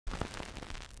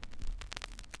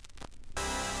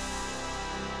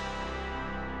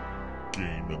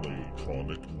Game and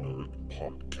Electronic Nerd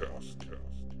Podcast.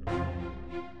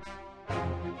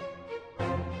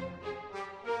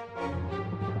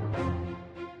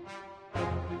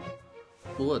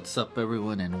 What's up,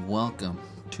 everyone, and welcome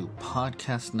to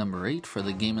podcast number 8 for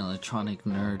the Game and Electronic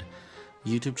Nerd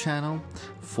YouTube channel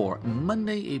for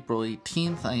Monday, April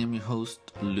 18th. I am your host,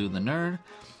 Lou the Nerd,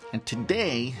 and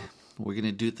today we're going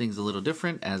to do things a little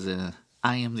different as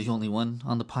I am the only one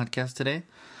on the podcast today,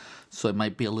 so it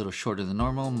might be a little shorter than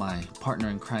normal. My partner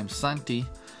in crime, Santi,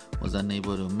 was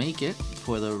unable to make it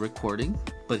for the recording,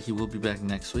 but he will be back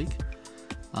next week.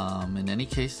 In any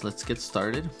case, let's get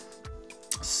started.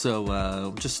 So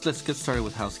let's get started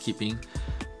with housekeeping.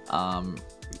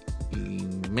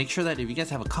 Make sure that if you guys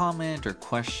have a comment or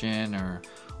question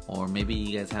or maybe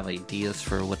you guys have ideas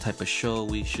for what type of show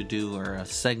we should do or a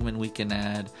segment we can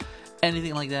add,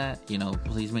 anything like that,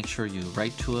 please make sure you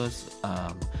write to us.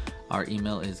 Our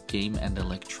email is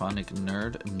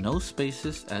gameandelectronicnerd, no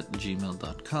spaces,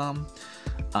 @gmail.com.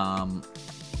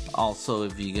 Also,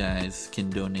 if you guys can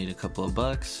donate a couple of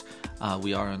bucks,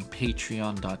 we are on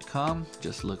patreon.com.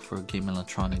 Just look for Game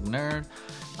Electronic Nerd.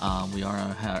 We are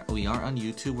on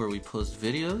YouTube, where we post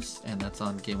videos, and that's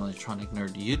on Game Electronic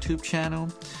Nerd YouTube channel.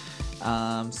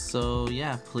 So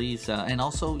yeah, please, and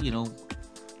also,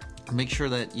 make sure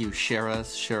that you share our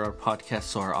podcast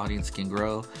so our audience can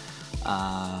grow.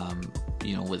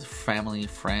 With family,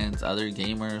 friends, other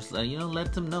gamers,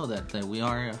 let them know that we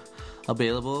are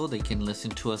available. They can listen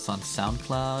to us on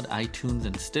SoundCloud, iTunes,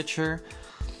 and Stitcher.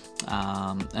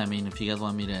 If you guys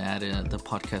want me to add the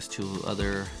podcast to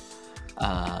other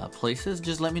places,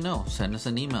 just let me know. Send us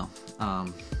an email.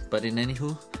 But in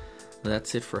anywho,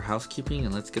 that's it for housekeeping,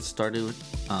 and let's get started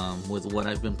with what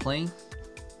I've been playing.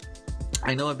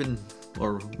 I know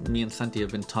me and Santi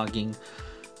have been talking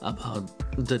about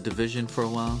The Division for a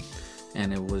while,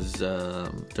 and it was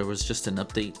there was just an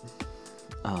update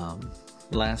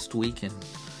last week, and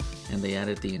they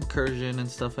added the incursion and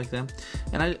stuff like that,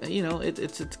 and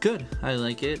it's good. I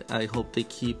like it. I hope they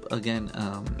keep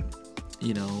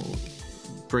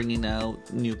bringing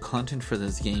out new content for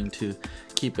this game to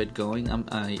keep it going.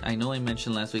 I know I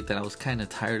mentioned last week that I was kind of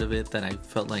tired of it, that I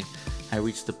felt like I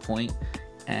reached the point,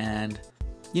 and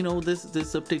this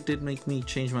update did make me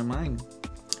change my mind.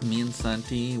 Me and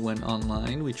Santi went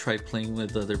online. We tried playing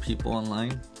with other people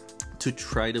online to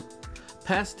try to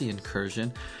pass the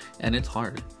incursion, and it's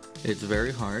hard. It's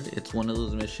very hard. It's one of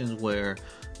those missions where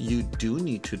you do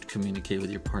need to communicate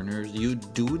with your partners. You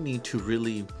do need to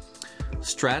really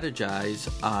strategize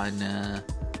on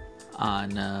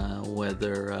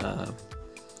whether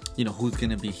who's going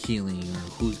to be healing, or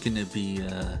who's going to be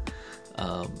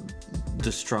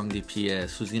the strong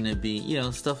DPS, who's going to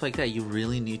be, stuff like that. You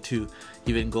really need to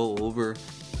even go over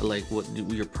like what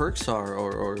your perks are,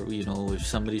 or if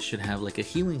somebody should have like a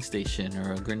healing station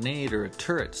or a grenade or a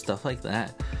turret, stuff like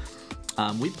that.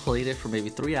 We played it for maybe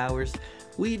 3 hours.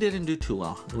 We didn't do too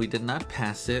well. We did not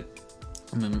pass it.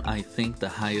 I think the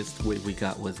highest weight we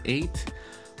got was 8.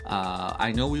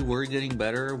 I know we were getting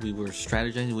better. We were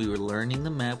strategizing. We were learning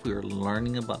the map. We were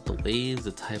learning about the waves,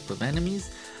 the type of enemies.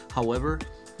 However,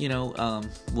 it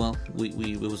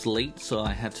was late, so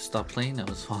I had to stop playing. I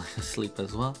was falling asleep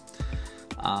as well.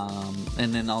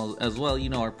 And then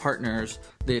our partners,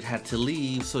 they'd had to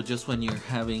leave. So just when you're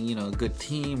having, a good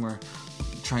team or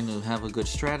trying to have a good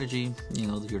strategy,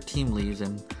 your team leaves,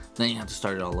 and then you have to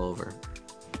start it all over.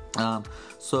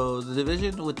 So the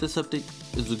Division with this update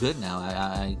is good now.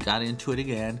 I got into it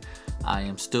again. I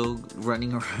am still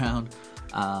running around.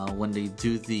 When they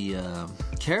do the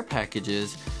care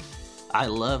packages, I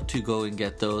love to go and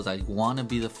get those. I want to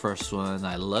be the first one.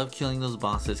 I love killing those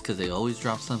bosses because they always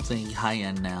drop something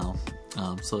high-end now.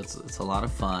 So it's a lot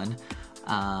of fun.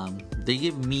 They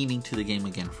give meaning to the game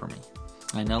again for me.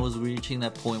 I know I was reaching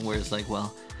that point where it's like,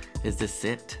 well, is this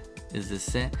it? Is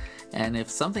this it? And if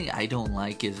something I don't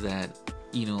like is that,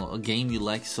 a game you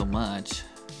like so much,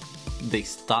 they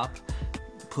stop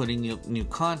putting new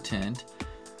content.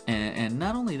 And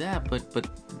not only that, but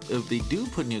if they do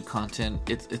put new content,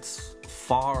 it's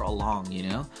far along,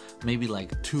 maybe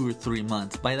like 2 or 3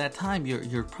 months. By that time,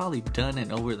 you're probably done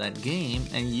and over that game,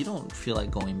 and you don't feel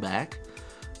like going back.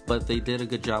 But they did a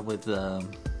good job with the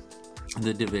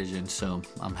Division, so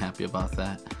I'm happy about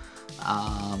that.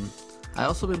 I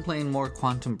also been playing more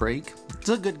Quantum Break. It's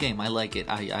a good game. I like it.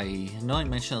 I know I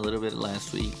mentioned a little bit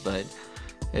last week, but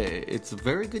it's a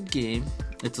very good game.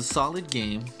 It's a solid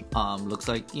game. Looks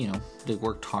like, they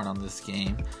worked hard on this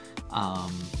game. I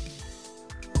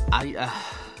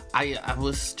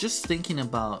was just thinking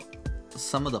about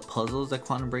some of the puzzles that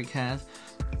Quantum Break has,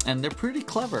 and they're pretty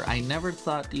clever. I never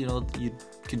thought, you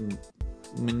can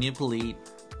manipulate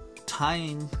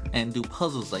time and do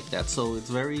puzzles like that. So it's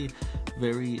very,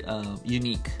 very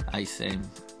unique, I say.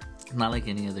 Not like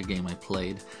any other game I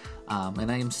played.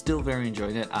 And I am still very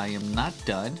enjoying it. I am not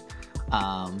done,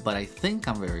 but I think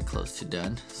I'm very close to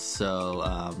done. So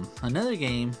another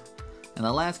game, and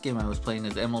the last game I was playing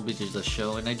is MLB The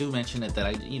Show, and I do mention it that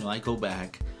I go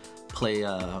back, play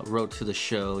Road to the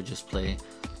Show, just play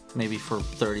maybe for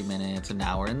 30 minutes, an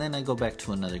hour, and then I go back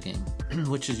to another game,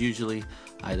 which is usually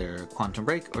either Quantum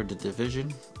Break or The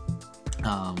Division.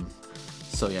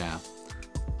 So yeah,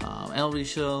 MLB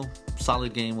Show,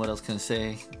 solid game. What else can I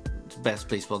say? It's the best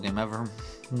baseball game ever.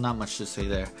 Not much to say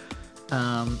there.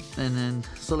 And then,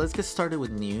 so let's get started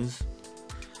with news.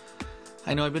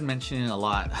 I know I've been mentioning a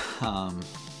lot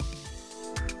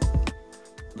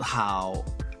how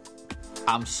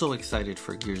I'm so excited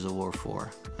for Gears of War 4.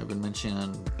 I've been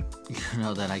mentioning,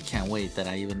 that I can't wait, that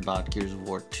I even bought Gears of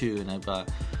War 2 and I bought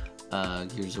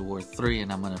Gears of War 3,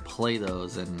 and I'm going to play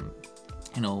those, and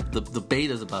the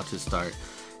beta's about to start.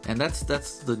 And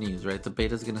that's the news, right? The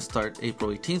beta's going to start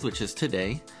April 18th, which is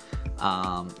today.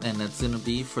 And that's going to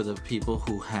be for the people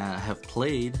who have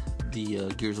played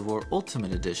the Gears of War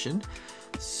Ultimate Edition.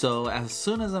 So as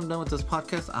soon as I'm done with this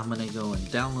podcast, I'm going to go and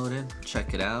download it,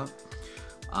 check it out.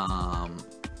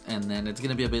 And then it's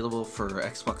going to be available for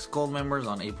Xbox Gold members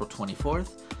on April 24th.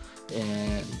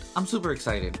 And I'm super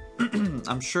excited.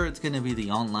 I'm sure it's going to be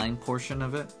the online portion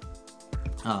of it,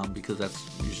 because that's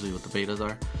usually what the betas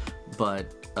are.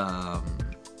 But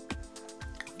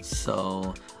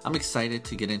so I'm excited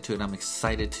to get into it. I'm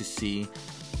excited to see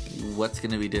what's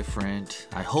going to be different.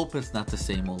 I hope it's not the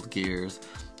same old Gears.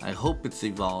 I hope it's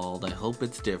evolved. I hope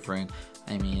it's different.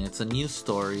 I mean, it's a new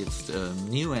story. It's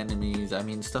new enemies. I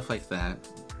mean, stuff like that.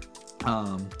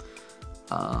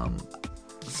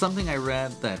 Something I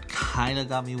read that kind of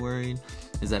got me worried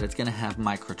is that it's going to have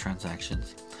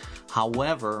microtransactions.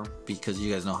 However, because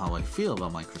you guys know how I feel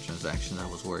about microtransactions, I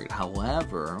was worried.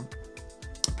 However,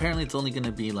 apparently it's only going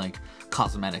to be like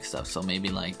cosmetic stuff. So maybe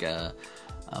like a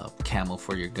camo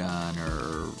for your gun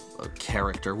or a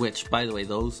character, which, by the way,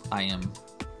 those I am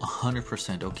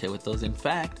 100% okay with those. In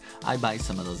fact, I buy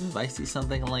some of those. If I see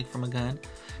something I like from a gun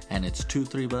and it's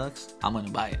 $2-3, I'm going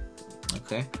to buy it.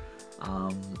 Okay?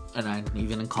 And I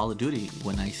even in Call of Duty,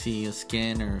 when I see a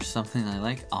skin or something I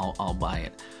like, I'll buy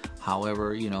it.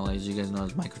 However, as you guys know,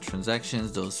 those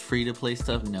microtransactions, those free-to-play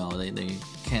stuff, no, they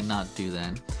cannot do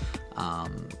that.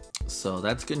 So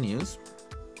that's good news.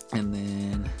 And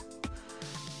then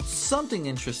something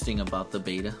interesting about the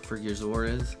beta for Gears of War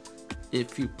is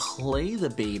if you play the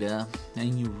beta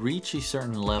and you reach a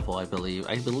certain level, I believe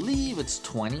it's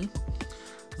 20.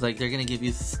 Like, they're going to give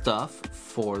you stuff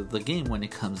for the game when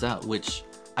it comes out, which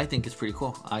I think is pretty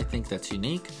cool. I think that's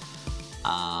unique.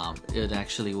 It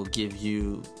actually will give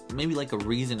you maybe like a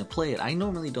reason to play it. I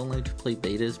normally don't like to play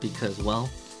betas because, well,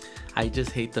 I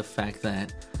just hate the fact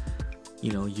that,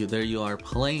 you are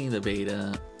playing the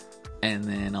beta and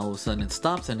then all of a sudden it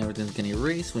stops and everything's going to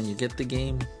erase. When you get the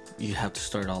game, you have to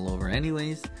start all over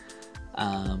anyways.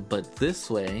 But this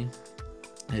way,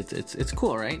 it's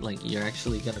cool, right? Like, you're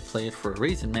actually gonna play it for a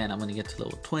reason. Man, I'm gonna get to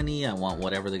level 20. I want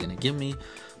whatever they're gonna give me.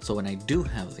 So when I do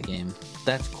have the game,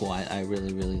 that's cool. I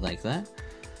really, really like that.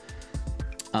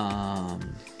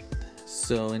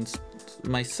 So in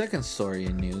my second story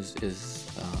in news is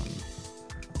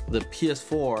the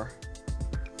PS4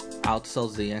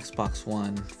 outsells the Xbox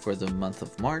One for the month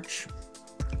of March,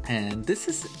 and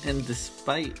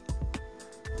despite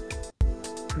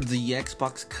the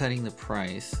Xbox cutting the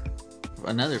price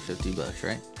another $50,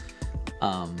 right?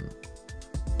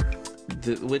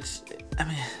 Which, I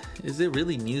mean, is it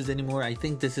really news anymore? I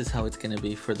think this is how it's going to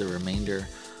be for the remainder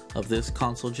of this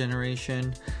console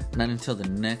generation. Not until the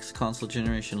next console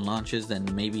generation launches, then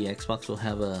maybe Xbox will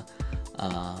have a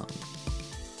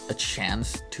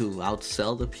chance to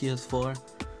outsell the PS4.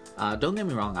 Don't get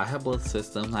me wrong, I have both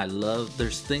systems.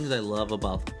 There's things I love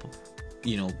about,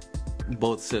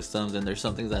 both systems, and there's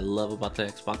some things I love about the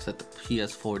Xbox that the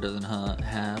PS4 doesn't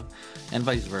have, and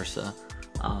vice versa.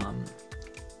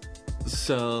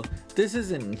 So this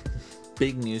isn't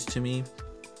big news to me.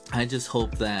 I just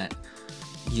hope that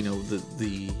we don't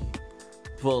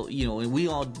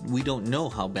know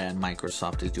how bad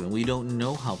Microsoft is doing. We don't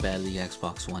know how bad the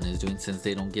Xbox One is doing since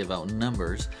they don't give out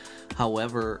numbers.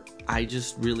 However, I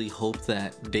just really hope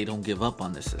that they don't give up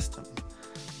on the system,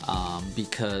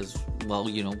 because, well,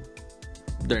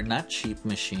 they're not cheap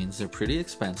machines. They're pretty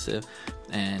expensive,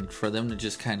 and for them to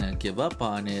just kind of give up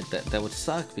on it, that would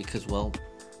suck, because, well,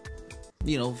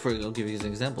 I'll give you an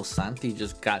example. Santi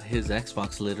just got his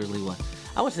Xbox literally,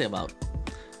 I would say about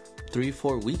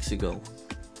 3-4 weeks ago.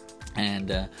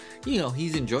 and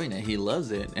he's enjoying it. He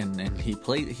loves it, and he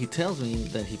tells me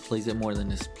that he plays it more than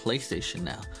his PlayStation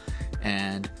now.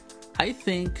 And I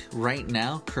think right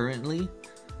now, currently,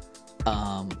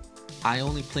 I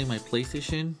only play my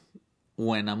PlayStation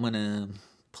when I'm gonna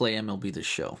play MLB The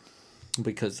Show,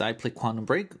 because I play Quantum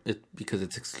Break because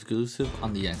it's exclusive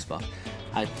on the Xbox.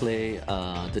 I play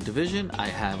The Division. I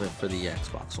have it for the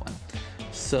Xbox One.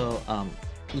 So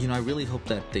I really hope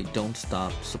that they don't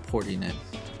stop supporting it.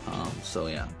 So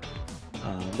yeah.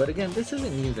 But again, this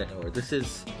isn't news anymore. This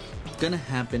is gonna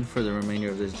happen for the remainder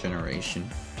of this generation.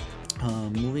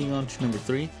 Moving on to number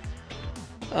 3.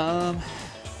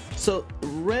 So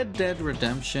Red Dead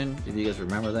Redemption, if you guys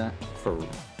remember that, for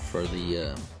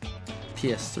the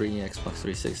PS3, Xbox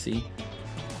 360,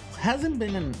 hasn't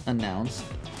been announced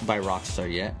by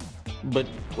Rockstar yet. But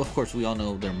of course, we all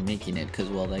know they're making it because,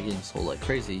 well, that game sold like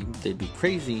crazy. They'd be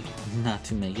crazy not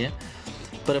to make it.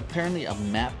 But apparently, a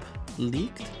map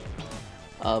leaked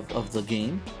of the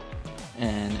game,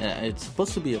 and it's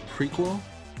supposed to be a prequel.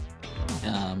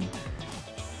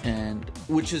 And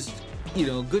which is,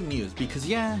 good news, because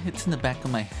it's in the back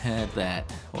of my head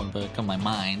or back of my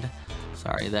mind,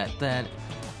 that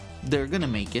they're gonna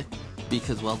make it,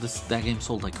 because, well, that game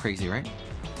sold like crazy, right?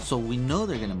 So we know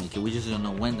they're gonna make it. We just don't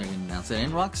know when they're gonna announce it.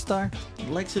 And Rockstar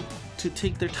likes to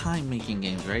take their time making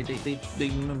games, right? They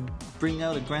bring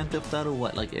out a Grand Theft Auto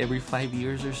like every 5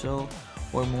 years or so,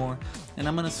 or more. And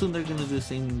I'm gonna assume they're gonna do the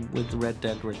same with Red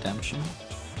Dead Redemption.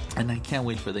 And I can't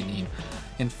wait for the game.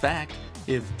 In fact,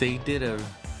 if they did a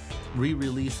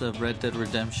re-release of Red Dead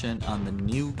Redemption on the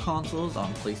new consoles,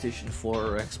 on PlayStation 4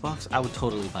 or Xbox, I would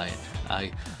totally buy it.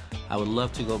 I would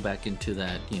love to go back into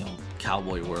that,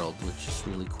 cowboy world, which is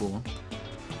really cool.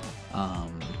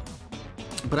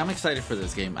 But I'm excited for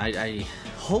this game. I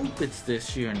hope it's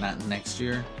this year, not next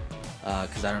year,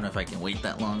 because I don't know if I can wait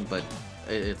that long. But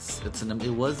it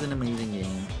was an amazing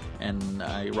game, and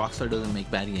Rockstar doesn't make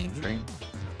bad games, right?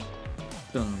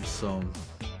 So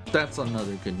that's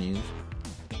another good news.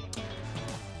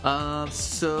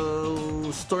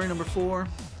 So story number 4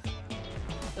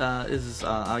 is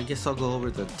I guess I'll go over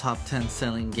the top 10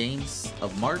 selling games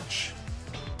of March.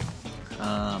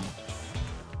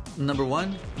 Number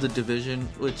 1, The Division,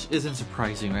 which isn't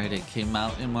surprising, right? It came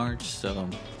out in March, so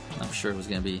I'm sure it was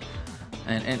gonna be,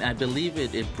 and I believe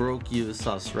it broke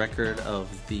Ubisoft's record of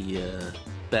the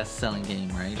best selling game,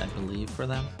 right? I believe, for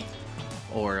them,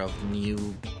 or of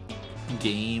new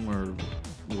game or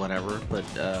whatever. But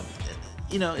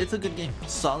it's a good game,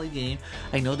 solid game.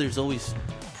 I know there's always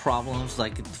problems,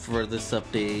 like for this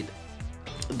update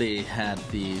they had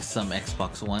some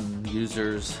Xbox One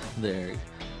users, their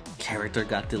character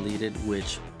got deleted,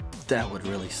 which that would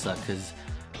really suck, because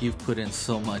you've put in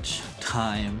so much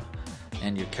time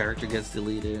and your character gets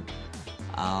deleted.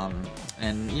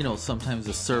 And sometimes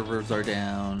the servers are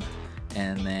down,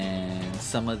 and then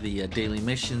some of the daily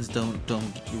missions don't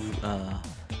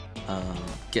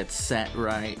get set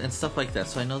right and stuff like that.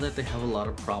 So I know that they have a lot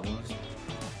of problems,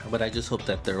 but I just hope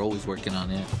that they're always working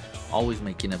on it, always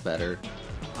making it better.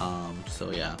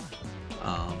 So yeah.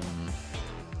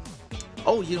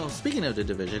 Speaking of The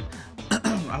Division,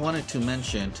 I wanted to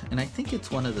mention, and I think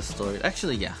it's one of the stories.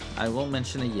 Actually, yeah, I won't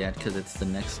mention it yet because it's the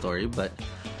next story. But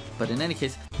in any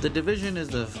case, The Division is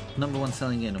the number 1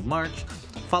 selling game of March,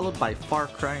 followed by Far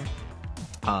Cry,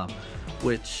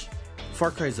 which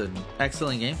Far Cry is an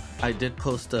excellent game. I did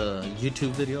post a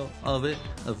YouTube video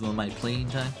of my playing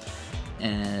time,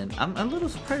 and I'm a little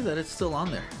surprised that it's still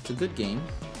on there. It's a good game,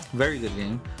 very good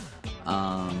game.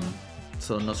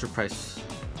 So no surprise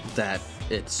that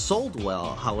it sold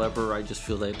well. However, I just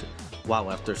feel like, wow,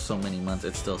 after so many months,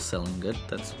 it's still selling good.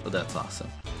 That's awesome.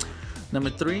 Number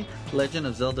 3, Legend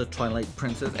of Zelda Twilight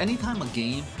Princess. Anytime a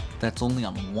game that's only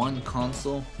on one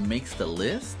console makes the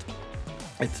list,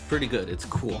 it's pretty good. It's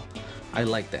cool. I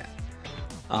like that.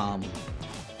 And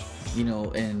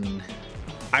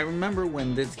I remember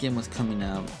when this game was coming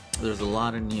out, there's a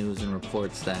lot of news and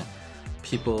reports that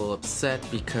people upset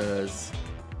because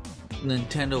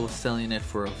Nintendo was selling it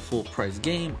for a full price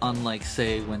game, unlike,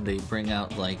 say, when they bring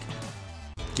out like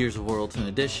Gears of War Ultimate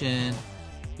Edition,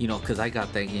 because I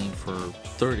got that game for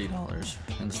 $30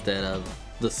 instead of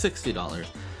the $60.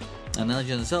 And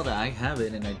Legend of Zelda, I have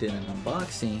it, and I did an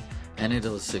unboxing, and it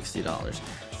was $60.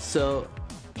 So,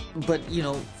 but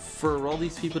for all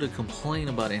these people to complain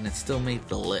about it, and it still made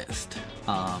the list.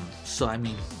 So I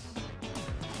mean,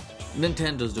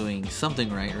 Nintendo's doing something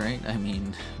right? I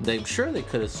mean, I'm sure they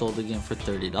could have sold the game for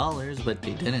 $30, but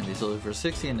they didn't. They sold it for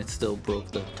 $60, and it still broke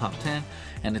the top 10.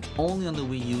 And it's only on the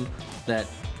Wii U that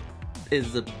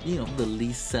is the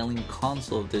least selling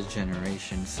console of this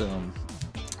generation. So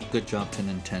good job to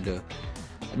Nintendo.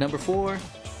 Number 4,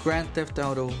 Grand Theft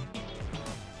Auto,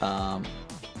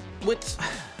 which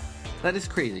that is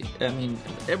crazy. I mean,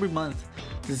 every month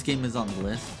this game is on the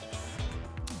list,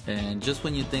 and just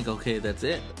when you think, okay, that's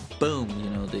it, boom, you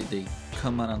know, they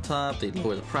come out on top, they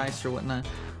lower the price or whatnot.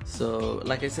 So,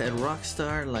 like I said,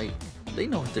 Rockstar, like, they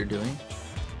know what they're doing.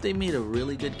 They made a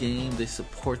really good game. They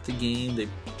support the game. They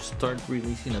start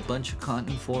releasing a bunch of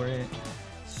content for it.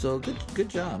 So good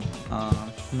job.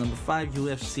 Number 5,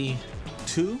 UFC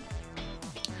 2,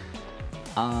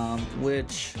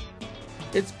 which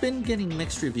it's been getting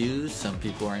mixed reviews. Some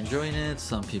people are enjoying it,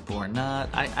 some people are not.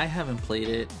 I haven't played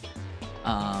it.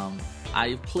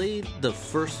 I played the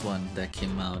first one that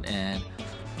came out, and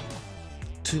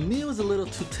to me it was a little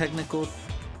too technical.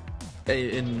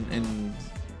 In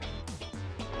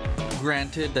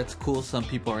granted, that's cool, some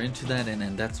people are into that,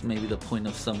 and that's maybe the point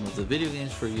of some of the video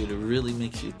games, for you to really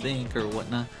make you think or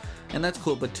whatnot, and that's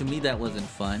cool, but to me that wasn't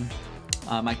fun.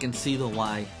 I can see the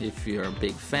why. If you're a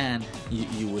big fan,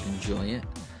 you would enjoy it.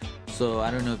 So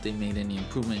I don't know if they made any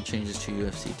improvement changes to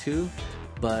UFC 2,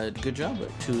 but good job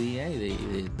to EA.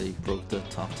 They broke the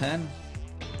top 10.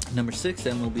 Number 6,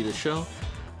 MLB The Show.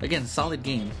 Again, solid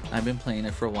game. I've been playing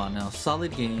it for a while now.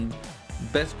 Solid game.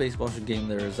 Best baseball game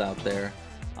there is out there.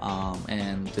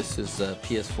 And this is a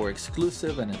PS4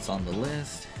 exclusive, and it's on the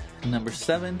list. Number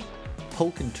 7,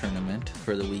 Pokken Tournament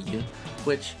for the Wii U,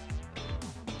 which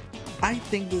I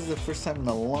think this is the first time in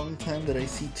a long time that I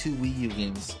see 2 Wii U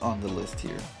games on the list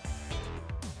here.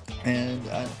 And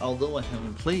although I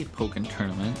haven't played Pokken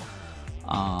Tournament,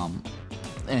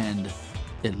 and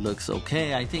it looks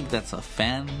okay, I think that's a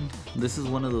fan. This is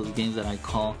one of those games that I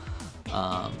call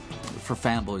for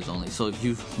fanboys only. So if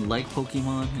you like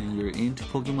Pokemon and you're into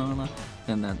Pokemon a lot,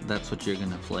 then that's what you're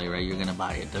gonna play, right? You're gonna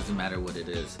buy it. Doesn't matter what it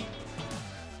is.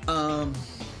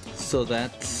 So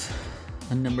that's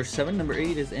number 7. Number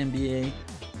 8 is NBA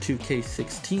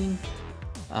 2K16,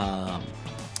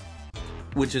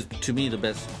 which is to me the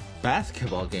best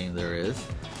basketball game there is.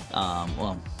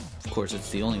 Well, of course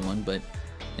it's the only one, but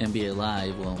NBA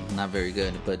Live, well, not very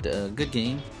good, but good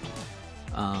game.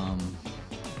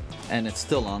 And it's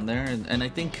still on there, and I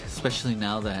think especially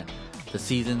now that the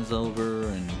season's over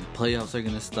and playoffs are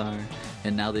gonna start,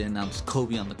 and now they announced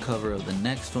Kobe on the cover of the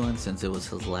next one since it was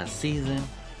his last season.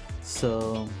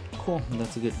 So cool,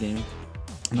 that's a good game.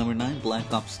 Number 9,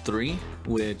 Black Ops 3,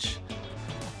 which,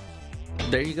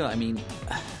 there you go. I mean,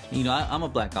 you know, I'm a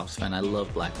Black Ops fan. I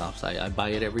love Black Ops. I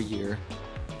buy it every year,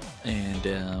 and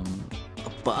a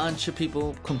bunch of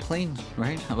people complain,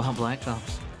 right, about Black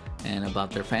Ops and about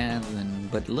their fans,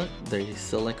 but look, they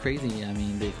sell like crazy. I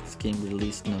mean, this game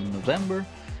released in November,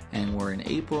 and we're in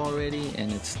April already,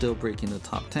 and it's still breaking the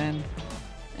top 10.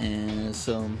 And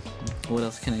so, what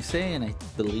else can I say? And I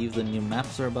believe the new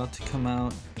maps are about to come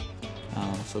out.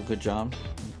 So good job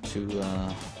to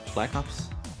Black Ops.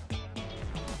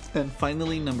 And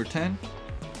finally, number 10,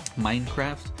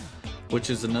 Minecraft,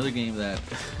 which is another game that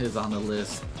is on the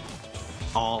list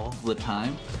all the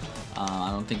time.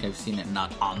 I don't think I've seen it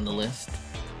not on the list.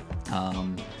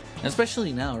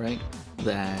 Especially now, right?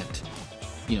 That,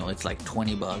 you know, it's like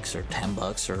 $20 or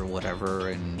 $10 or whatever,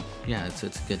 and yeah, it's a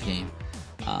good game.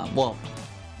 Well,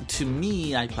 to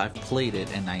me, I've played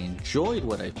it and I enjoyed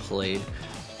what I played,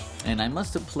 and I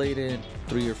must have played it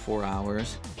 3 or 4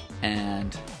 hours,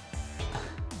 and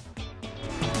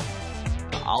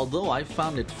although I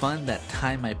found it fun that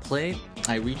time I played,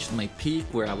 I reached my peak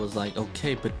where I was like,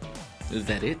 okay, but is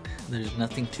that it? There's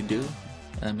nothing to do.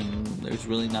 I mean, there's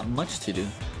really not much to do.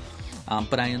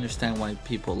 But I understand why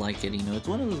people like it. You know, it's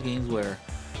one of those games where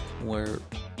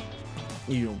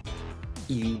you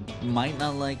might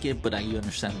not like it, but you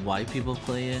understand why people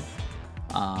play it.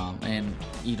 And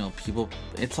you know,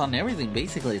 it's on everything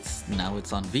basically. It's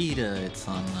on Vita, it's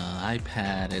on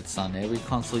iPad, it's on every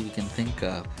console you can think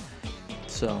of.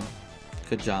 So,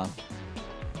 good job.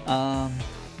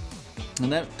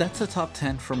 And that's a top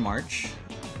 10 for March.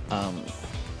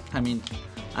 I mean,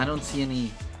 I don't see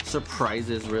any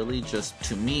surprises really. Just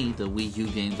to me, the Wii U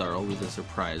games are always a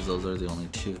surprise. Those are the only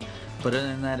 2. But other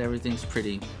than that, everything's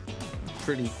pretty,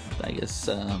 I guess,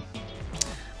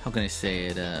 how can I say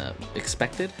it,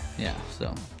 expected? Yeah,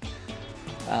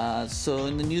 so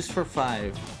in the news for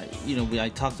 5, you know, I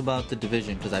talked about The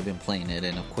Division because I've been playing it,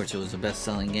 and of course it was a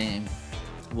best-selling game.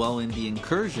 Well, in the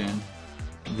Incursion,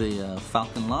 the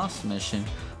Falcon Lost mission,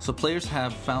 so players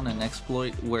have found an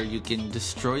exploit where you can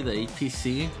destroy the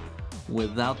APC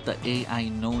without the AI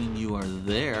knowing you are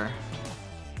there.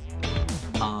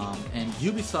 And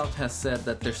Ubisoft has said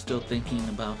that they're still thinking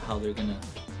about how they're gonna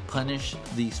punish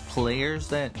these players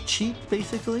that cheat,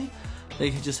 basically. They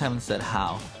just haven't said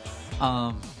how.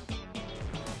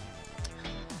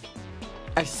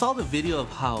 I saw the video of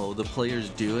how the players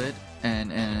do it,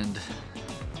 and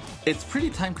it's pretty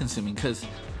time consuming because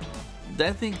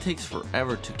that thing takes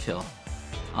forever to kill.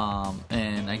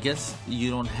 And I guess you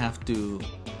don't have to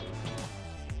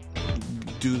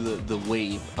do the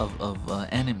wave of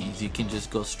enemies. You can just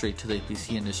go straight to the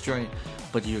APC and destroy it,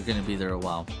 but you're going to be there a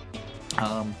while.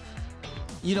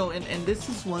 You know, and this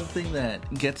is one thing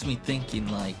that gets me thinking,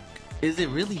 like, is it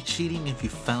really cheating if you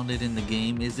found it in the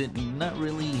game? Is it not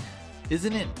really?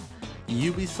 Isn't it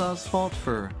Ubisoft's fault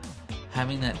for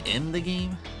having that in the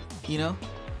game? You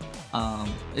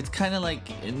know? It's kind of like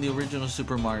in the original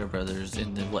Super Mario Brothers,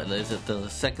 in the, what is it, the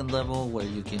second level where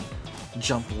you can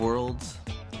jump worlds?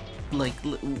 Like,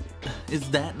 is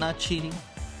that not cheating?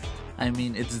 I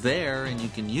mean, it's there and you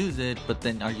can use it, but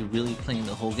then are you really playing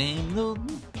the whole game? No,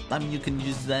 I mean, you can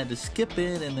use that to skip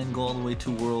it and then go all the way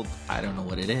to world, I don't know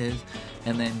what it is,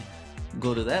 and then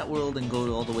go to that world and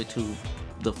go all the way to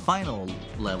the final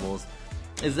levels.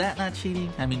 Is that not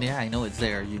cheating? I mean, yeah, I know it's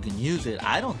there, you can use it.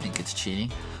 I don't think it's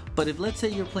cheating. But if, let's say,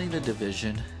 you're playing The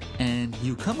Division and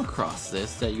you come across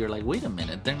this, that you're like, wait a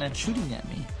minute, they're not shooting at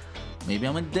me. Maybe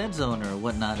I'm in dead zone or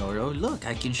whatnot, or oh look,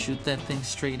 I can shoot that thing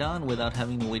straight on without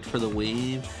having to wait for the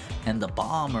wave and the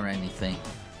bomb or anything.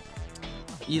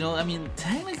 You know, I mean,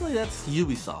 technically that's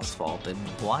Ubisoft's fault, and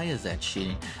why is that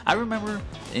cheating? I remember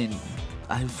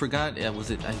I forgot, I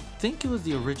think it was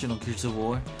the original Gears of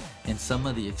War, in some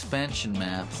of the expansion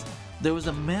maps, there was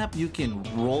a map you can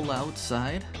roll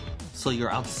outside, so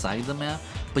you're outside the map,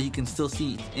 but you can still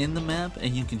see in the map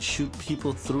and you can shoot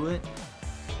people through it.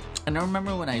 And I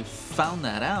remember when I found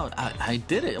that out, I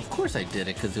did it. Of course I did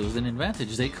it, because it was an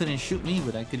advantage. They couldn't shoot me,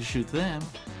 but I could shoot them.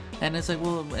 And it's like,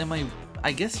 well,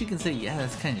 I guess you can say, yeah,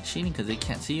 that's kind of cheating because they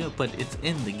can't see you, but it's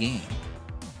in the game,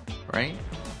 right?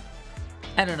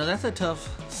 I don't know, that's a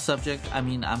tough subject. I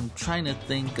mean, I'm trying to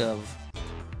think of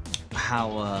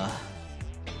how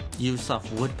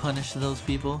Ubisoft would punish those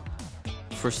people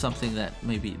for something that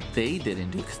maybe they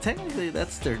didn't do, because technically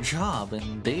that's their job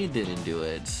and they didn't do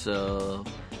it. So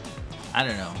I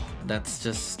don't know, that's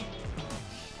just,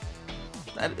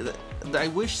 I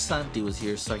wish Santi was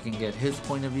here so I can get his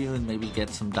point of view and maybe get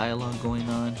some dialogue going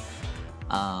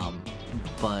on,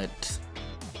 but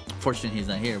fortunately he's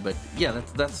not here. But yeah,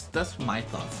 that's my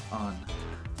thoughts on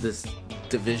this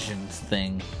Division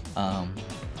thing.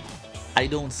 I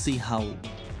don't see how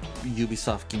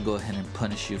Ubisoft can go ahead and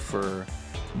punish you for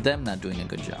them not doing a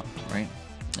good job, right?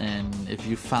 And if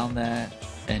you found that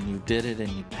and you did it and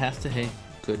you passed it, hey,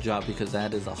 good job, because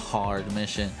that is a hard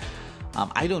mission.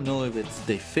 I don't know if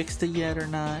they fixed it yet or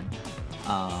not.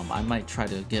 I might try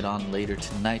to get on later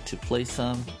tonight to play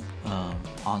some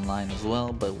online as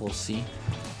well, but we'll see.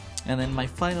 And then my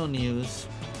final news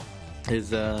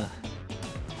is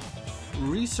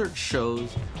research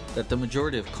shows that the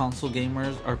majority of console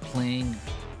gamers are playing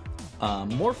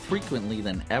more frequently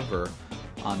than ever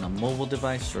on a mobile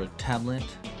device or a tablet,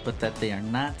 but that they are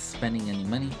not spending any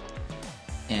money.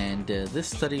 And this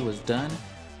study was done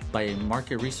by a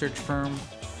market research firm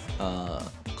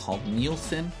called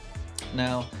Nielsen.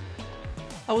 Now,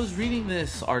 I was reading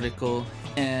this article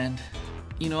and,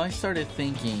 you know, I started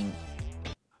thinking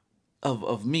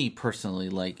of me personally,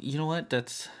 like, you know what,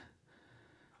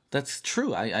 that's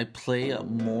true. I play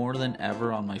more than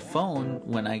ever on my phone.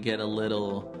 When I get a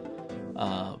little,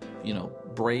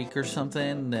 break or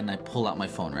something, then I pull out my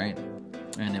phone, right?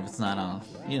 And if it's not on,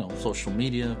 social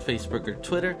media, Facebook or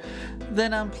Twitter,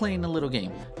 then I'm playing a little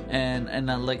game. And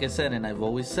like I said, and I've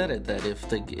always said it, that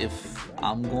if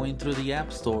I'm going through the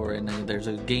App Store and there's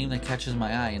a game that catches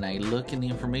my eye and I look in the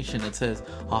information that says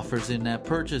offers in-app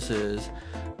purchases,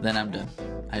 then I'm done.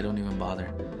 I don't even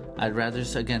bother. I'd rather,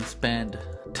 again, spend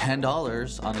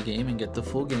 $10 on a game and get the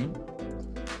full game,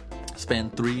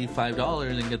 spend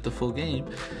 $3-5 and get the full game,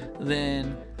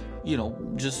 than,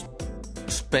 just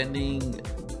spending,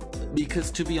 because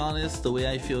to be honest, the way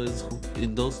I feel is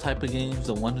in those type of games,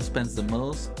 the one who spends the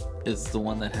most is the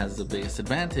one that has the biggest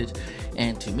advantage.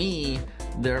 And to me,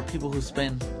 there are people who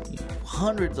spend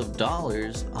hundreds of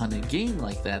dollars on a game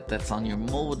like that that's on your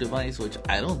mobile device, which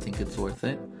I don't think it's worth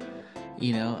it.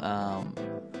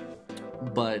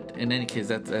 But in any case,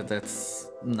 that's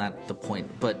not the point.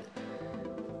 But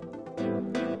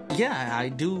yeah, I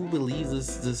do believe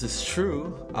this is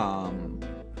true.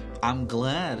 I'm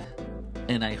glad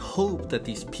and I hope that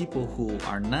these people who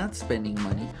are not spending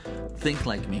money think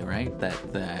like me, right?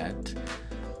 That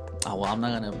I'm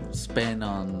not gonna spend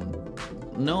on,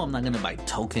 I'm not gonna buy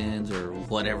tokens or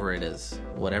whatever it is,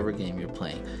 whatever game you're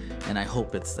playing. And I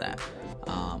hope it's that.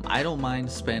 I don't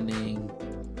mind spending.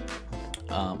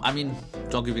 I'll give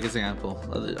you an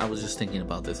example. I was just thinking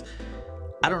about this.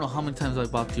 I don't know how many times I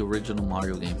bought the original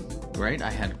Mario game, right? I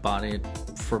had bought it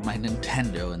for my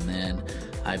Nintendo, and then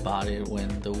I bought it when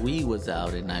the Wii was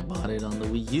out, and I bought it on the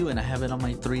Wii U, and I have it on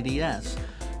my 3DS.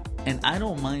 And I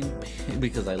don't mind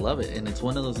because I love it, and it's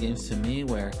one of those games to me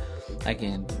where I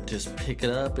can just pick it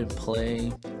up and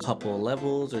play a couple of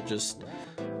levels, or just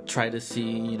try to see,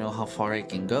 you know, how far I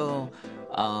can go.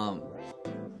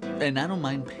 And I don't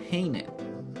mind paying it,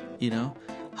 you know.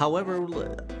 However,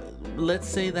 let's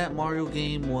say that Mario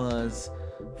game was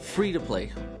free to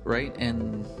play, right?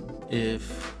 And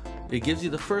if it gives you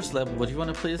the first level, but if you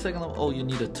want to play the second level, oh, you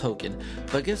need a token.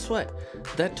 But guess what?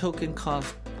 That token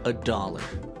costs $1.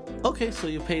 Okay, so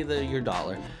you pay your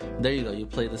 $1. There you go. You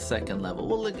play the second level.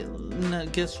 Well, look, now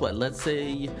guess what? Let's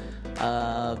say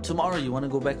tomorrow you want to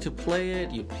go back to play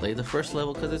it. You play the first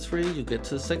level because it's free. You get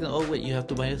to the second. Oh wait, you have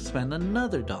to spend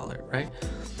another $1, right?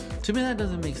 To me, that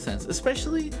doesn't make sense.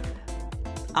 Especially,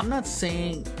 I'm not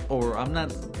saying, or I'm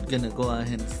not gonna go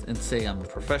ahead and say I'm a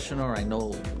professional, or I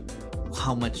know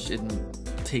how much it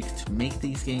takes to make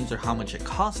these games, or how much it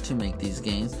costs to make these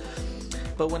games.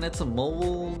 But when it's a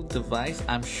mobile device,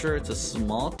 I'm sure it's a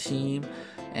small team,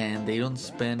 and they don't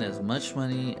spend as much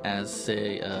money as,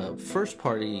 say, a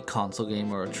first-party console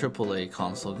game, or a AAA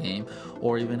console game,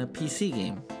 or even a PC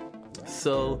game.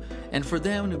 So, and for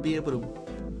them to be able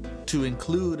to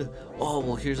include, oh,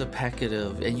 well, here's a packet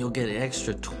of, and you'll get an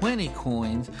extra 20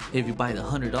 coins if you buy the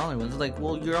 $100 ones. It's like,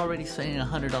 well, you're already spending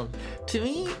 $100. To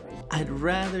me, I'd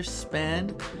rather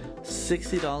spend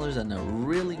 $60 on a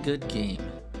really good game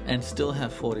and still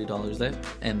have $40 left,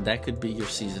 and that could be your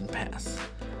season pass.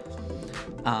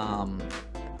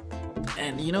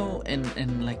 And you know,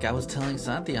 and like I was telling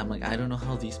Santi, I'm like, I don't know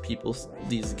how these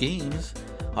games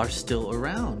are still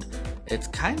around. It's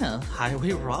kind of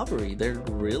highway robbery. They're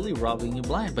really robbing you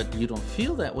blind, but you don't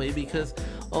feel that way because,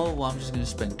 oh, well, I'm just going to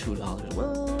spend $2.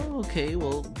 Well, okay,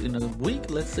 well, in a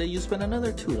week, let's say you spend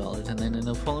another $2, and then in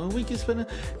the following week you spend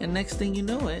and next thing you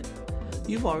know it,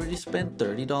 you've already spent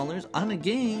 $30 on a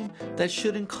game that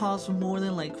shouldn't cost more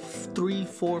than like $3,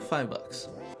 $4,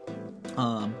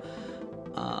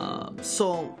 $5.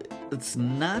 So it's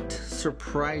not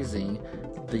surprising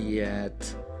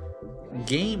that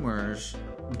gamers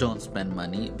don't spend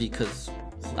money, because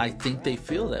I think they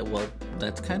feel that, well,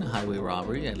 that's kind of highway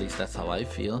robbery. At least that's how I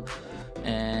feel.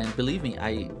 And believe me,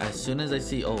 as soon as I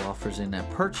see, oh, offers in that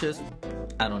purchase,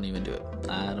 I don't even do it.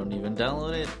 I don't even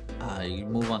download it. I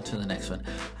move on to the next one.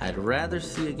 I'd rather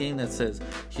see a game that says,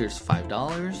 here's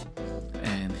 $5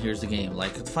 and here's the game.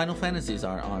 Like Final Fantasies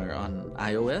are on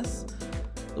iOS.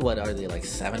 What are they, like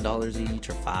 $7 each,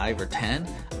 or $5 or $10?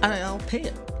 I'll pay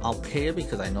it. I'll pay it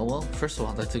because I know, well, first of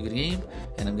all, that's a good game,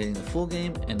 and I'm getting the full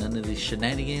game, and none of these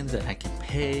shenanigans that I can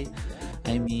pay.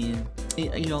 I mean,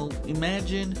 you know,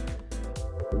 imagine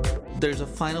there's a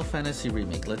Final Fantasy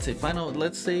remake. Let's say Final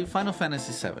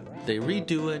Fantasy 7. They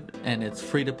redo it, and it's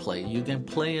free to play. You can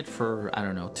play it for, I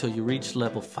don't know, till you reach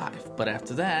level 5. But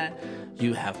after that,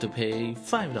 you have to pay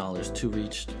 $5 to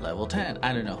reach level 10.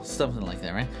 I don't know, something like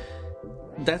that, right?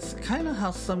 That's kind of how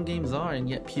some games are, and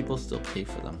yet people still pay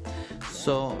for them.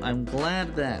 So I'm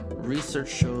glad that research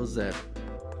shows that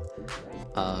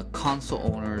console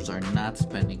owners are not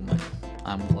spending money.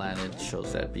 I'm glad it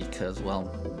shows that because, well,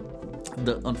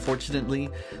 unfortunately,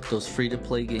 those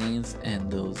free-to-play games and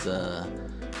those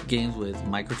games with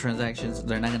microtransactions,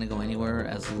 they're not going to go anywhere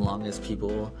as long as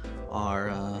people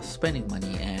are spending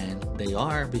money, and they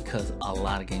are, because a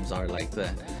lot of games are like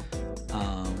that.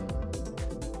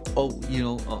 Oh, you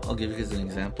know, I'll give you guys an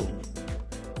example.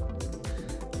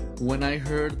 When I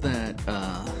heard that,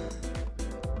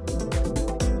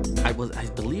 I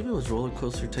believe it was Roller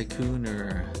Coaster Tycoon,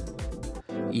 or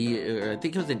I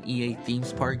think it was an EA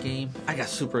Themes Park game. I got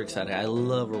super excited. I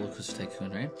love Roller Coaster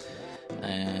Tycoon, right?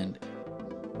 And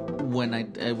when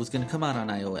it was going to come out on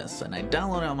iOS, and I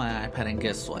downloaded it on my iPad, and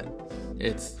guess what?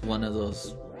 It's one of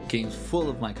those games full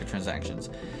of microtransactions.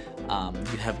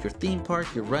 You have your theme park,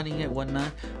 you're running it,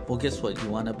 whatnot. Well, guess what? You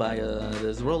want to buy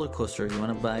this roller coaster, you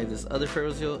want to buy this other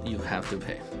Ferris wheel, you have to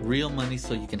pay real money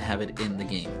so you can have it in the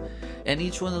game. And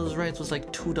each one of those rides was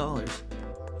like $2.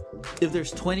 If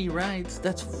there's 20 rides,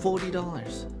 that's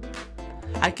 $40.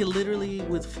 I could literally,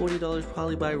 with $40,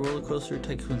 probably buy Roller Coaster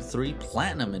Tycoon 3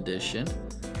 Platinum Edition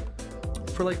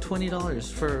for like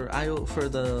 $20 for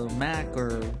the Mac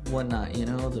or whatnot, you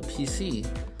know, the PC.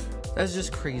 That's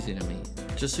just crazy to me.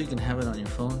 Just so you can have it on your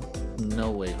phone?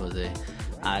 No way, Jose.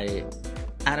 I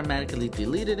automatically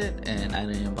deleted it, and I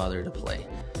didn't even bother to play.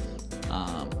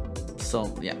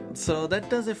 So that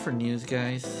does it for news,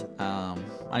 guys.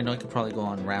 I know I could probably go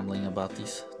on rambling about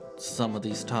these some of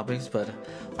these topics, but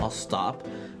I'll stop.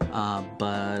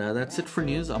 But that's it for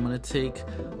news. I'm going to take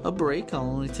a break. I'll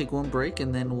only take one break,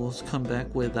 and then we'll come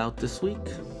back with Out This Week.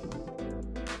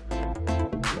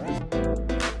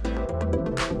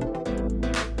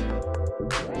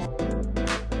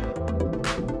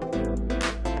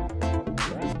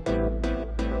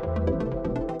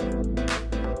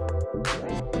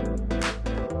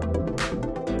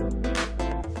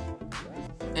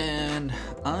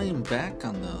 I'm back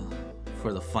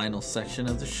for the final section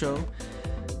of the show.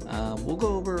 We'll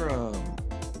go over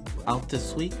Out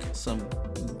This Week, some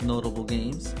notable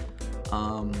games.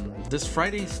 This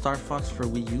Friday, Star Fox for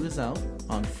Wii U is out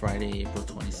on Friday, April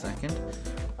 22nd,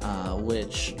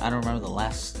 which I don't remember the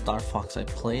last Star Fox I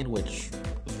played, which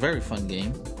was a very fun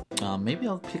game. Maybe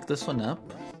I'll pick this one up,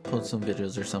 post some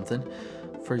videos or something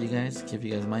for you guys, give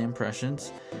you guys my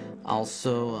impressions.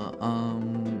 Also,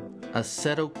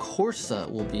 Assetto Corsa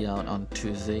will be out on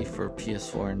Tuesday for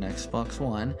PS4 and Xbox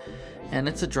One, and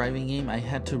it's a driving game. I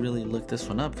had to really look this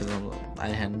one up because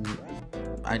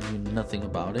I knew nothing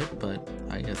about it, but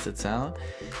I guess it's out.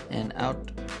 And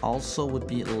out also would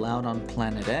be allowed on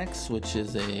Planet X, which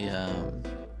is I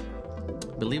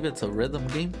believe it's a rhythm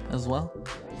game as well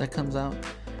that comes out,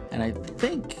 and I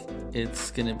think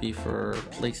it's gonna be for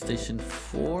PlayStation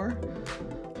 4.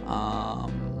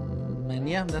 And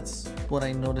yeah, that's what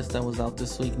I noticed that was out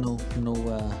this week. No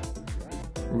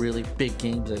really big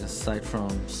games aside from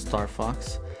Star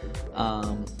Fox.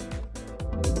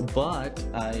 But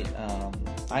I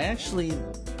actually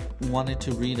wanted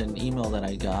to read an email that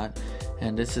I got,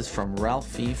 and this is from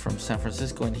Ralphie from San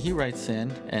Francisco, and he writes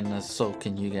in, and so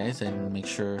can you guys, and make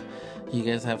sure you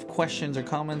guys have questions or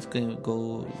comments,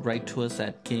 go write to us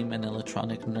at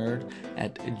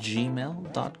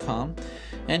gameandelectronicnerd@gmail.com.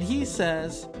 And he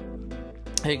says,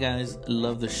 hey guys,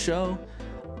 love the show.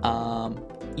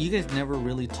 You guys never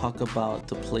really talk about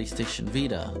the PlayStation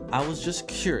Vita. I was just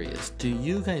curious, do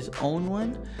you guys own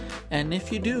one? And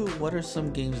if you do, what are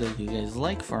some games that you guys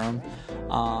like from?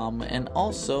 And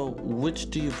also, which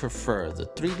do you prefer, the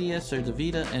 3DS or the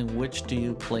Vita, and which do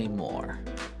you play more?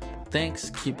 Thanks,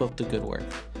 keep up the good work.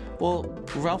 Well,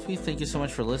 Ralphie, thank you so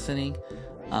much for listening.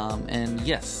 And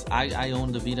yes, I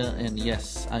own the Vita, and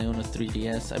yes, I own a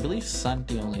 3DS. I believe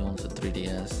Santi only owns a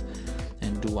 3DS.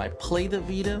 And do I play the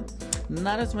Vita?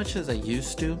 Not as much as I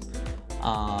used to.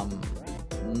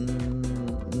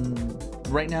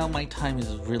 Right now, my time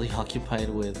is really occupied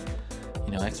with,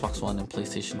 Xbox One and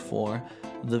PlayStation 4.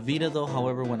 The Vita, though,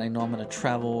 however, when I know I'm going to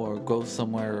travel or go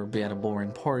somewhere or be at a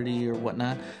boring party or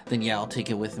whatnot, then yeah, I'll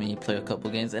take it with me, play a couple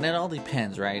games, and it all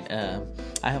depends, right?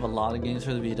 I have a lot of games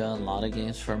for the Vita, a lot of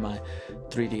games for my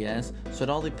 3DS, so it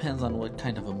all depends on what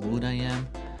kind of a mood I am.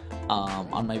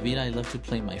 On my Vita, I love to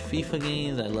play my FIFA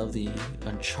games. I love the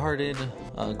Uncharted,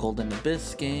 Golden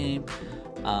Abyss game.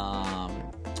 I'll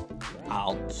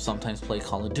sometimes play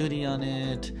Call of Duty on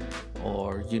it,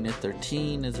 or Unit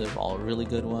 13 is a really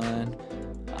good one.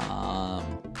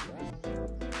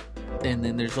 And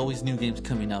then there's always new games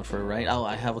coming out for it, right?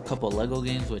 I have a couple of Lego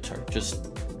games which are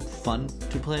just fun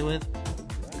to play with.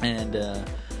 And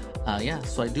yeah,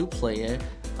 so I do play it.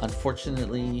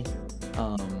 Unfortunately,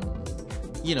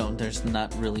 there's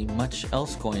not really much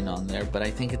else going on there, but I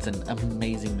think it's an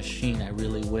amazing machine. I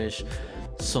really wish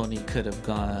Sony could have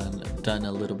done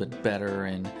a little bit better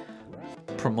in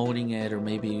promoting it, or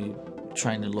maybe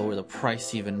trying to lower the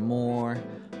price even more,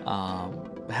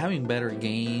 having better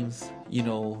games.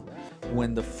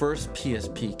 When the first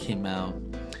PSP came out,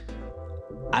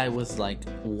 I was like,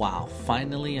 wow,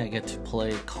 finally I get to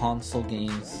play console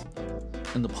games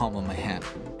in the palm of my hand,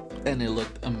 and it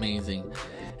looked amazing.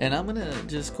 And I'm gonna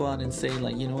just go out and say,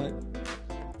 you know what,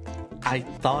 I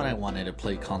thought I wanted to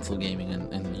play console gaming in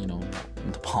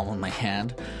the palm of my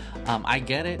hand. I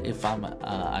get it if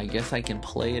I guess I can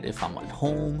play it if I'm at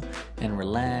home and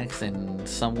relax and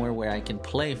somewhere where I can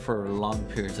play for long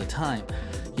periods of time.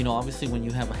 Obviously when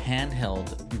you have a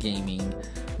handheld gaming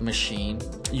machine,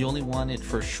 you only want it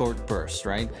for short bursts,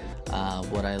 right?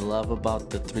 What I love about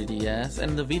the 3DS,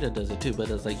 and the Vita does it too, but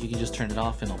it's like you can just turn it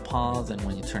off and it'll pause, and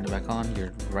when you turn it back on,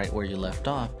 you're right where you left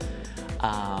off.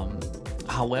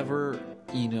 However,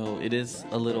 it is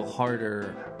a little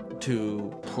harder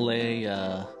to play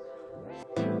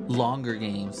longer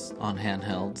games on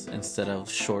handhelds instead of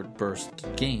short burst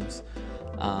games.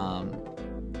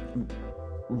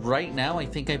 Right now, I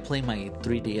think I play my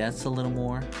 3DS a little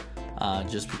more,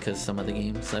 just because some of the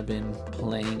games I've been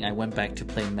playing, I went back to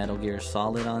play Metal Gear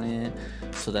Solid on it,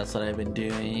 so that's what I've been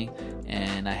doing.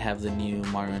 And I have the new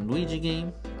Mario and Luigi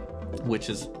game, which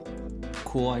is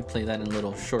cool. I play that in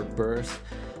little short bursts.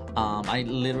 I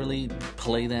literally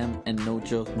play them, and no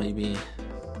joke, maybe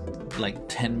like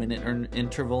 10-minute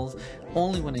intervals,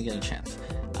 only when I get a chance,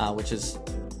 which is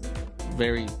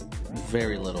very,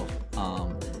 very little.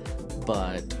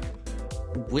 But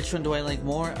which one do I like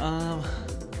more?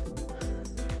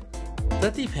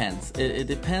 That depends. It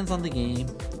depends on the game.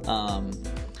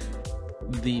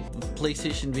 The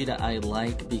PlayStation Vita I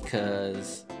like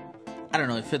because, I don't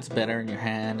know, it fits better in your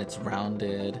hand. It's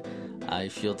rounded. I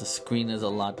feel the screen is a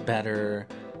lot better.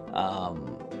 I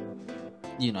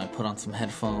put on some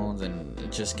headphones and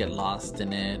just get lost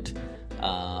in it.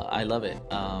 I love it.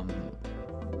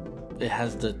 It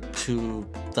has the 2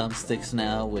 thumbsticks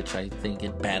now, which I think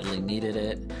it badly needed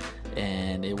it,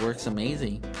 and it works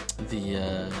amazing.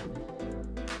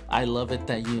 I love it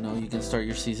that you can start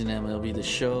your season MLB The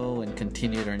Show and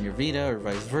continue it on your Vita or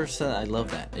vice versa. I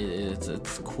love that.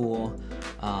 It's cool.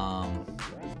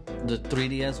 The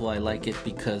 3DS, well, I like it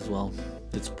because, well,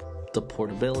 it's the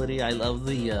portability. I love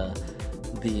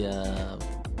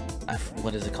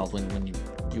what is it called when you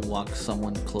walk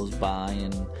someone close by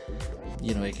and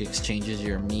it exchanges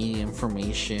your me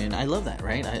information. I love that,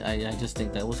 right? I just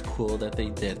think that was cool that they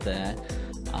did that.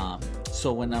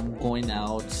 So when I'm going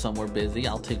out somewhere busy,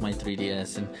 I'll take my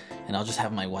 3DS and I'll just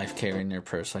have my wife carry in her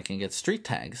purse so I can get street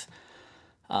tags.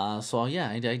 So yeah,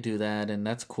 I do that, and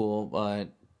that's cool. But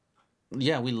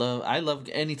yeah, I love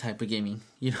any type of gaming.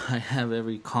 I have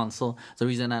every console. The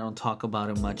reason I don't talk about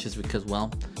it much is because,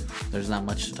 well, there's not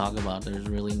much to talk about. There's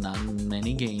really not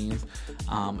many games.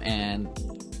 And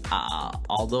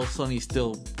although Sony's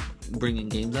still bringing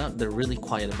games out, they're really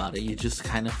quiet about it. You just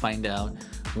kind of find out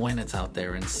when it's out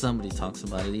there and somebody talks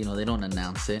about it. They don't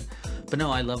announce it. But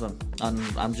no, I love them.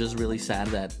 I'm just really sad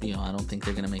that, I don't think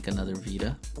they're going to make another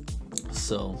Vita.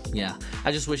 So, yeah.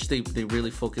 I just wish they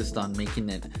really focused on making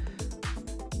it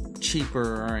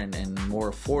cheaper and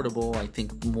more affordable. I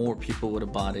think more people would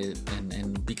have bought it,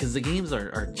 and because the games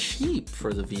are cheap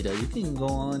for the Vita. You can go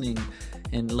on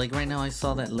and like right now I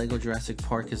saw that Lego Jurassic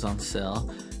Park is on sale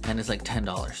and it's like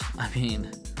 $10. I mean,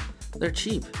 they're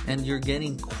cheap and you're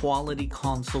getting quality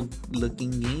console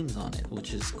looking games on it,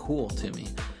 which is cool to me.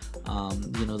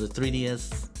 The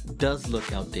 3DS does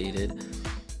look outdated,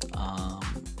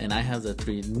 and I have the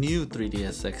new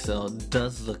 3DS XL.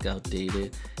 Does look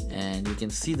outdated, and you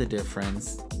can see the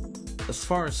difference. As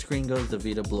far as screen goes, the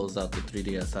Vita blows out the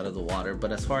 3DS out of the water,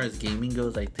 but as far as gaming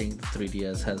goes, I think the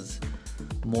 3DS has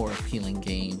more appealing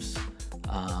games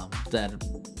that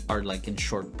are like in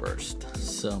short bursts.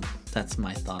 So that's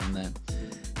my thought on that.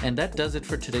 And that does it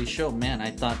for today's show. Man, I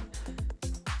thought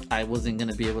I wasn't going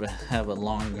to be able to have a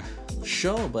long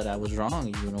show, but I was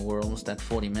wrong. We're almost at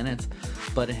 40 minutes.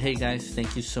 But hey guys,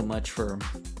 thank you so much for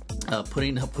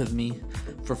putting up with me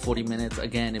for 40 minutes.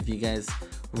 Again, if you guys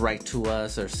write to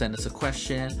us or send us a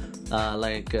question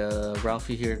like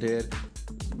Ralphie here did,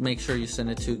 make sure you send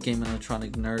it to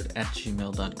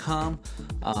gameelectronicnerd@gmail.com.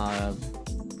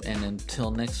 And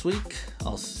until next week,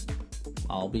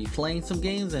 I'll be playing some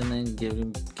games and then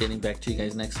getting back to you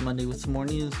guys next Monday with some more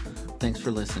news. Thanks for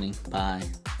listening. Bye.